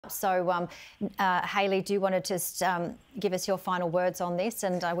So, Hayley, do you want to just give us your final words on this?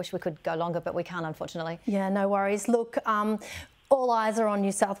 And I wish we could go longer, but we can't, unfortunately. Yeah, no worries. Look, all eyes are on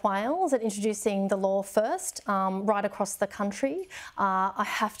New South Wales at introducing the law first, right across the country. I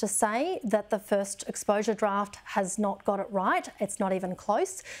have to say that the first exposure draft has not got it right. It's not even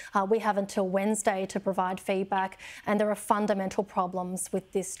close. We have until Wednesday to provide feedback, and there are fundamental problems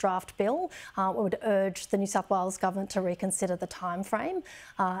with this draft bill. We would urge the New South Wales Government to reconsider the time frame,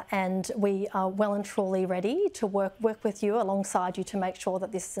 and we are well and truly ready to work with you, alongside you, to make sure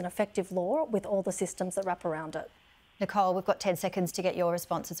that this is an effective law with all the systems that wrap around it. Nicole, we've got 10 seconds to get your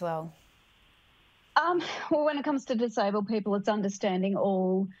response as well. Well, when it comes to disabled people, it's understanding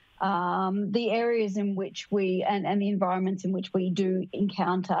all the areas in which we and the environments in which we do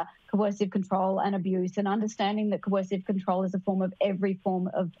encounter coercive control and abuse, and understanding that coercive control is a form of every form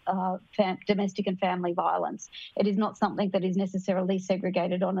of domestic and family violence. It is not something that is necessarily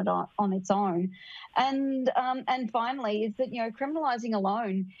segregated on its own. And finally, is that, criminalising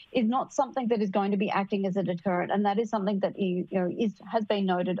alone is not something that is going to be acting as a deterrent, and that is something that has been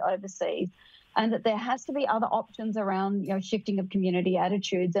noted overseas. And that there has to be other options around, shifting of community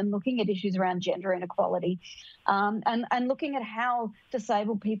attitudes and looking at issues around gender inequality, and looking at how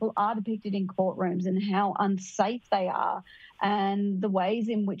disabled people are depicted in courtrooms and how unsafe they are, and the ways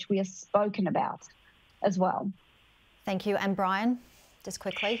in which we are spoken about as well. Thank you. And Brian, just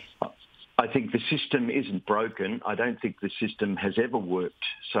quickly. I think the system isn't broken. I don't think the system has ever worked.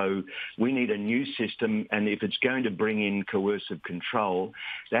 So we need a new system, and if it's going to bring in coercive control,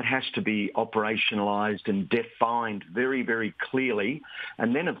 that has to be operationalised and defined very, very clearly.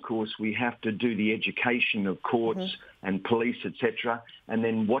 And then, of course, we have to do the education of courts and police, etc. And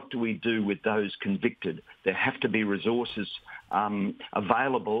then what do we do with those convicted? There have to be resources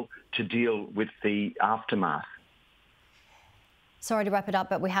available to deal with the aftermath. Sorry to wrap it up,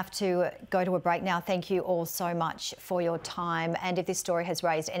 but we have to go to a break now. Thank you all so much for your time. And if this story has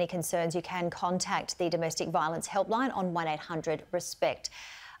raised any concerns, you can contact the Domestic Violence Helpline on 1800 RESPECT.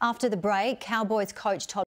 After the break, Cowboys coach Todd